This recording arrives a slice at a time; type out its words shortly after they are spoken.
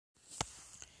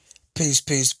Peace,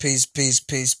 peace, peace, peace,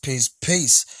 peace, peace,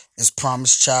 peace. It's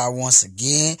Promised Child once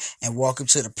again, and welcome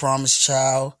to the Promised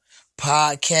Child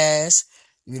podcast.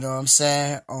 You know what I'm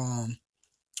saying?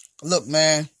 Look,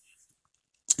 man.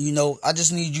 I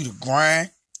just need you to grind,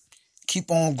 keep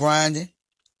on grinding,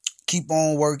 keep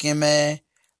on working, man.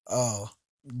 Uh,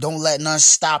 don't let none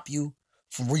stop you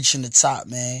from reaching the top,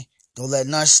 man. Don't let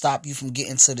none stop you from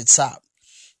getting to the top.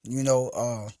 You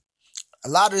know, a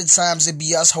lot of the times it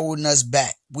be us holding us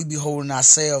back. We be holding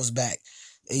ourselves back.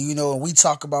 And we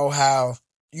talk about how,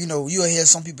 you'll hear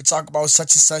some people talk about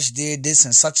such and such did this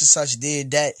and such did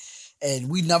that.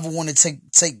 And we never want to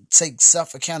take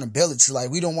self accountability. Like,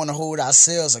 we don't want to hold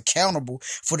ourselves accountable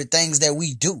for the things that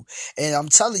we do. And I'm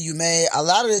telling you, man, a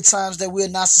lot of the times that we're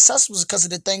not successful is because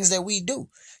of the things that we do.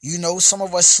 Some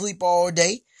of us sleep all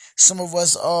day. Some of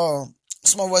us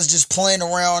just playing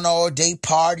around all day,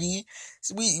 partying.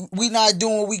 We not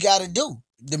doing what we got to do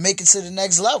to make it to the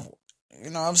next level. You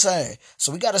know what I'm saying?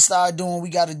 So we got to start doing what we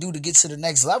got to do to get to the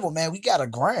next level, man. We got to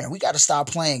grind. We got to start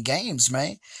playing games,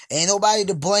 man. Ain't nobody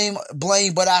to blame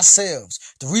but ourselves.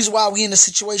 The reason why we in the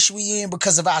situation we in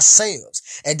because of ourselves.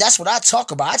 And that's what I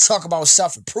talk about. I talk about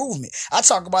self-improvement. I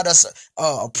talk about us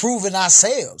improving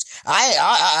ourselves.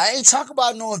 I ain't talk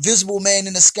about no invisible man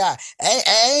in the sky.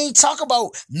 I ain't talk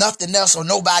about nothing else or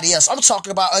nobody else. I'm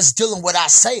talking about us dealing with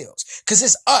ourselves because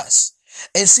it's us.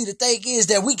 And see, the thing is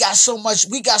that we got so much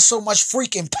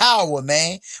freaking power,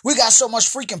 man. We got so much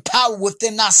freaking power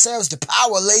within ourselves. The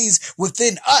power lays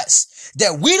within us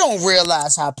that we don't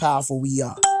realize how powerful we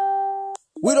are.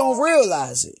 We don't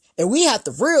realize it. And we have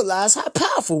to realize how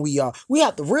powerful we are. We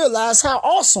have to realize how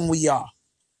awesome we are.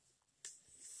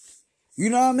 You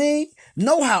know what I mean?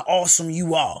 Know how awesome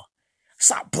you are.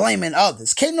 Stop blaming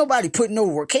others. Can't nobody put no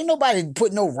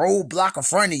roadblock in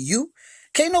front of you.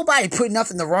 Can't nobody put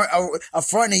nothing in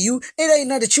front of you. It ain't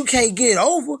nothing that you can't get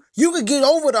over. You can get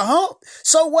over the hump.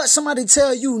 So what? Somebody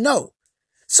tell you no.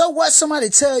 So what? Somebody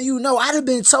tell you no. I've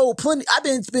been told plenty. I've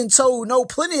been told no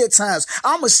plenty of times.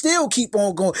 I'ma still keep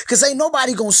on going because ain't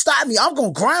nobody gonna stop me. I'm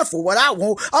gonna grind for what I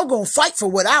want. I'm gonna fight for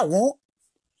what I want.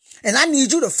 And I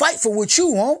need you to fight for what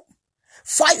you want.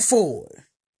 Fight for it.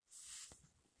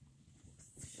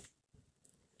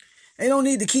 Ain't no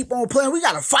need to keep on playing. We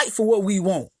gotta fight for what we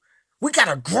want. We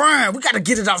gotta grind. We gotta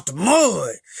get it out the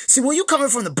mud. See, when you coming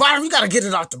from the bottom, you gotta get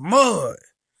it out the mud.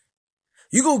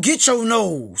 You gonna get your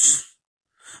nose.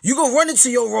 You gonna run into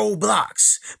your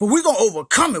roadblocks. But we gonna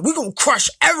overcome it. We gonna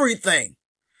crush everything.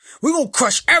 We gonna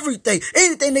crush everything.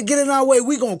 Anything that get in our way,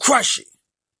 we gonna crush it.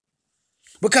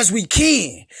 Because we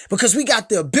can. Because we got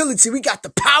the ability. We got the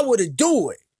power to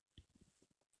do it.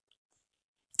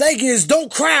 Thing is,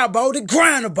 don't cry about it.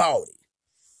 Grind about it.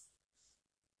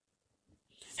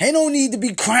 Ain't no need to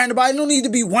be crying about it. No need to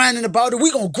be whining about it.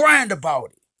 We gonna grind about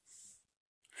it.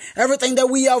 Everything that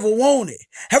we ever wanted.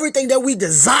 Everything that we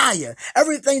desire.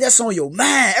 Everything that's on your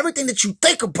mind. Everything that you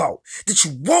think about. That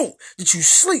you want. That you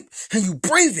sleep. And you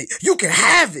breathe it. You can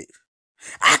have it.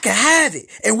 I can have it.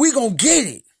 And we gonna get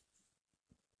it.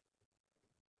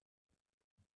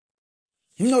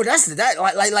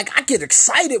 Like I get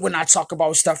excited when I talk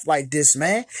about stuff like this,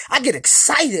 man. I get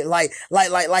excited, like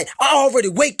I already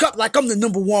wake up like I'm the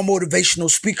number one motivational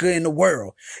speaker in the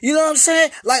world. You know what I'm saying?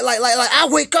 Like I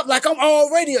wake up like I'm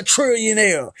already a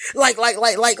trillionaire. Like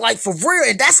for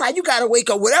real. And that's how you gotta wake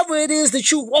up. Whatever it is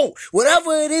that you want,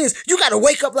 whatever it is, you gotta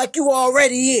wake up like you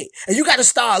already it. And you gotta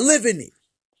start living it.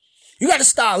 You got to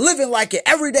start living like it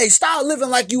every day. Start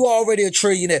living like you already a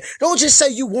trillionaire. Don't just say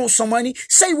you want some money.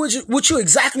 Say what you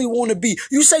exactly want to be.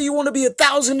 You say you want to be a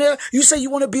thousandaire. You say you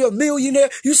want to be a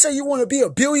millionaire. You say you want to be a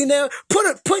billionaire. Put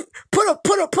a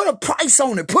price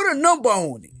on it. Put a number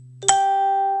on it.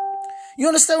 You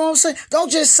understand what I'm saying?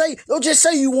 Don't just say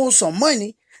you want some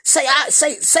money. Say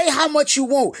how much you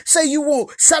want. Say you want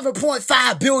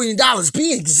 $7.5 billion.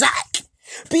 Be exact.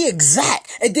 Be exact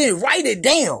and then write it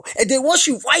down. And then once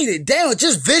you write it down,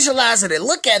 just visualize it and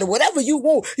look at it. Whatever you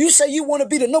want. You say you want to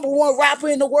be the number one rapper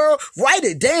in the world. Write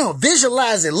it down.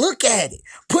 Visualize it. Look at it.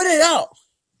 Put it up.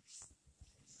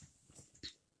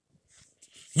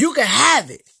 You can have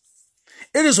it.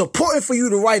 It is important for you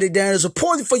to write it down. It's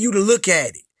important for you to look at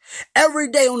it. Every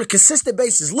day on a consistent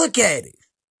basis. Look at it.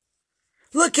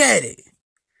 Look at it.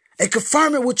 And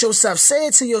confirm it with yourself. Say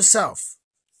it to yourself.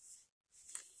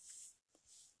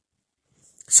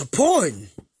 It's important.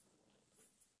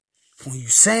 When you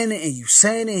saying it and you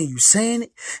saying it and you saying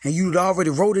it and you already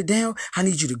wrote it down, I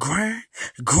need you to grind.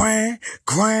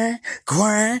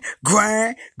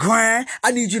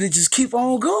 I need you to just keep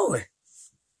on going.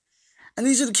 I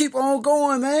need you to keep on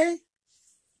going, man.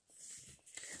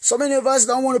 So many of us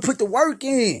don't want to put the work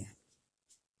in.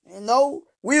 And know,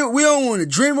 we don't want to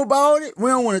dream about it. We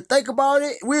don't want to think about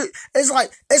it. It's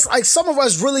like some of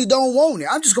us really don't want it.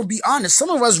 I'm just gonna be honest. Some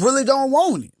of us really don't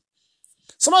want it.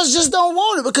 Some of us just don't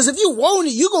want it, because if you want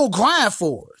it, you gonna grind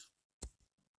for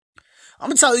it. I'm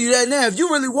gonna tell you that now. If you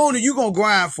really want it, you gonna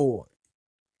grind for it.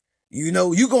 You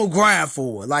know, you gonna grind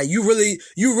for it. Like, you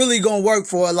really gonna work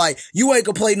for it. Like, you ain't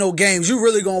gonna play no games. You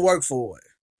really gonna work for it.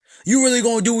 You really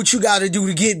gonna do what you gotta do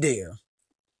to get there.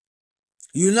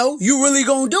 You know, you really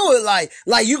gonna do it.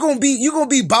 Like you gonna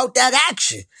be about that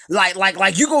action. Like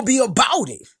you gonna be about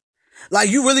it. Like,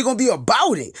 you really gonna be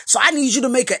about it. So I need you to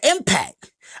make an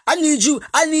impact. I need you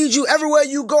everywhere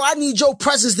you go. I need your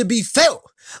presence to be felt.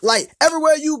 Like,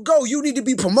 everywhere you go, you need to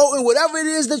be promoting whatever it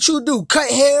is that you do. Cut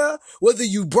hair, whether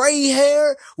you braid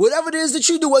hair, whatever it is that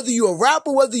you do, whether you a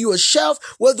rapper, whether you a chef,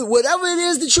 whatever it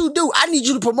is that you do, I need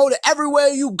you to promote it everywhere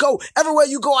you go. Everywhere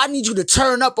you go, I need you to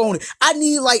turn up on it. I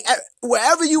need, like,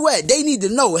 wherever you at, they need to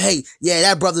know, hey, yeah,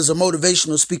 that brother's a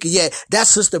motivational speaker. Yeah, that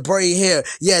sister braid hair.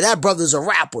 Yeah, that brother's a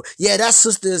rapper. Yeah, that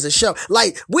sister is a chef.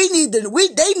 Like, they need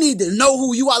to know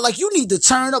who you are. Like, you need to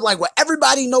turn up, like, where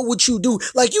everybody know what you do.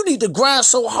 Like, you need to grind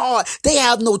so hard. They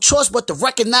have no choice but to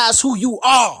recognize who you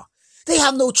are. They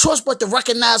have no choice but to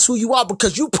recognize who you are,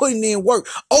 because you putting in work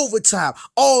overtime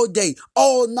all day,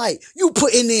 all night. You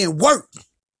putting in work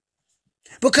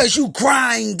because you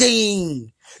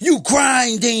grinding. You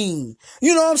grinding.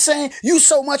 You know what I'm saying? You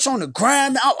so much on the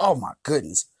grind. Oh my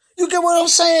goodness. You get what I'm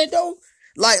saying though?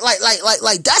 Like,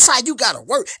 that's how you gotta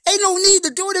work. Ain't no need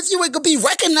to do it if you ain't gonna be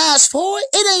recognized for it.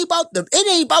 It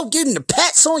ain't about getting the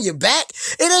pats on your back.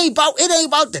 It ain't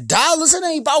about the dollars. It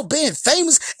ain't about being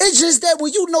famous. It's just that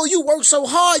when you know you work so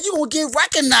hard, you gonna get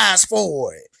recognized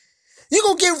for it. You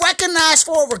gonna get recognized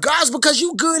for it regardless, because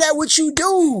you good at what you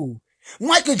do.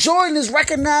 Michael Jordan is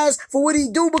recognized for what he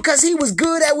do because he was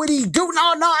good at what he do. No,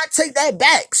 I take that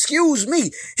back. Excuse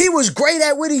me. He was great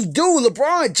at what he do.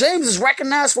 LeBron James is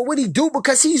recognized for what he do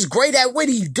because he's great at what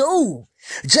he do.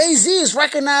 Jay-Z is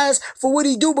recognized for what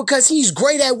he do because he's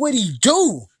great at what he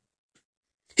do.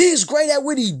 He's great at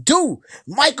what he do.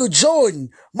 Michael Jordan,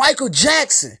 Michael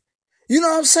Jackson. You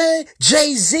know what I'm saying?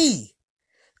 Jay-Z.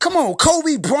 Come on,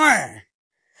 Kobe Bryant,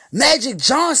 Magic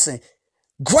Johnson.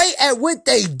 Great at what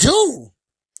they do.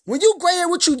 When you great at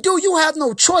what you do, you have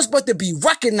no choice but to be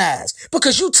recognized,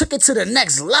 because you took it to the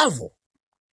next level.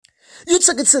 You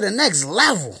took it to the next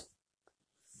level.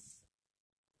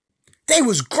 They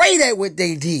was great at what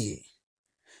they did.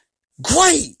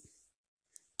 Great.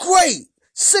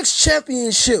 6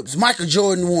 championships Michael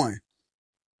Jordan won.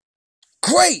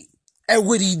 Great at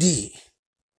what he did.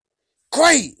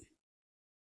 Great.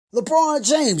 LeBron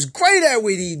James, great at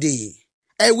what he did.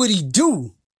 At what he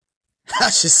do,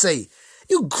 I should say.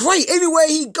 You great. Anywhere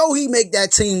he go, he make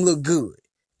that team look good.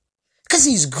 Because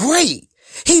he's great.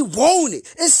 He want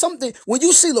it. It's something, when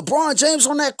you see LeBron James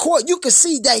on that court, you can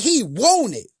see that he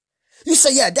want it. You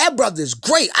say, yeah, that brother is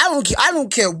great. I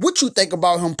don't care what you think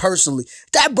about him personally.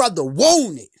 That brother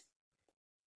want it.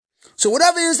 So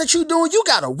whatever it is that you're doing, you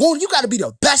gotta want it. You gotta be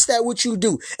the best at what you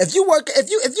do. If you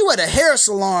at a hair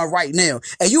salon right now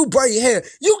and you braid hair,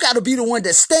 you gotta be the one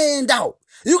that stand out.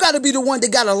 You gotta be the one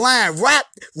that got a line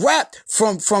wrapped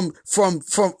from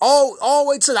all the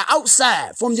way to the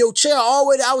outside, from your chair all the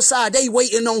way to the outside. They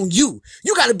waiting on you.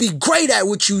 You gotta be great at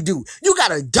what you do. You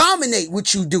gotta dominate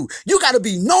what you do. You gotta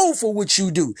be known for what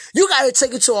you do. You gotta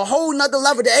take it to a whole nother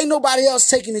level that ain't nobody else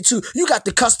taking it to. You got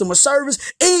the customer service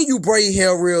and you braid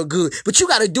hair real good, but you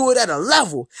gotta do it at a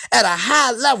level, at a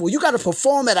high level. You gotta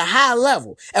perform at a high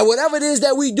level. And whatever it is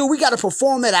that we do, we gotta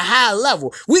perform at a high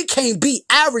level. We can't be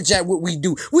average at what we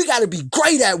do. We got to be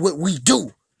great at what we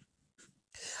do.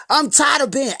 I'm tired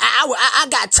of being, I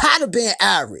got tired of being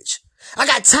average. I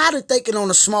got tired of thinking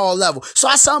on a small level. So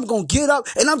I said I'm going to get up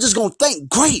and I'm just going to think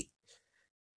great.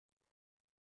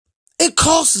 It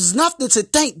costs nothing to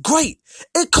think great.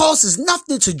 It costs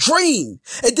nothing to dream.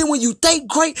 And then when you think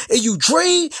great and you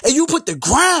dream and you put the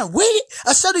grind with it,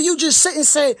 instead of you just sit and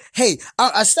say, hey,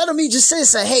 instead of me just sitting and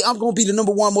say, hey, I'm going to be the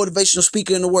number 1 motivational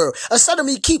speaker in the world. Instead of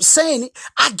me keep saying it,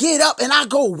 I get up and I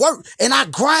go work and I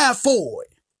grind for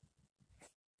it.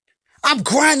 I'm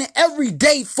grinding every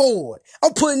day for it.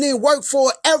 I'm putting in work for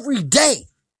it every day.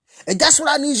 And that's what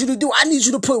I need you to do. I need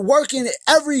you to put work in it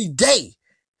every day.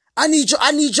 I need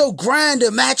your grind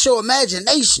to match your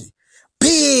imagination.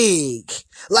 Big.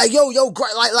 Like,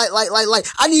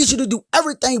 I need you to do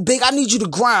everything big. I need you to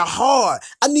grind hard.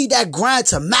 I need that grind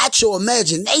to match your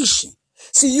imagination.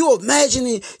 See, you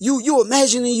imagining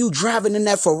you driving in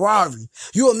that Ferrari.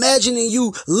 You imagining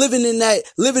you living in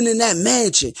that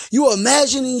mansion. You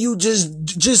imagining you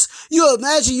you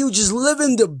imagine you just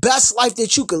living the best life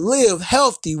that you could live,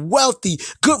 healthy, wealthy,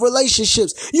 good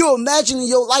relationships. You imagining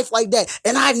your life like that.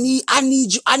 And I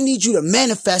need you to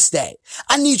manifest that.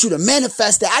 I need you to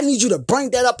manifest that. I need you to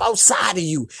bring that up outside of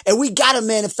you. And we gotta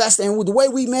manifest it. And the way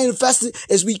we manifest it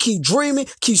is we keep dreaming,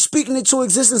 keep speaking into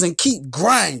existence, and keep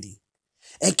grinding.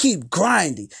 And keep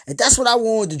grinding. And that's what I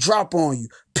wanted to drop on you.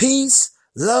 Peace,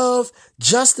 love,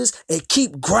 justice, and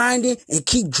keep grinding and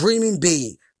keep dreaming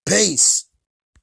big. Peace.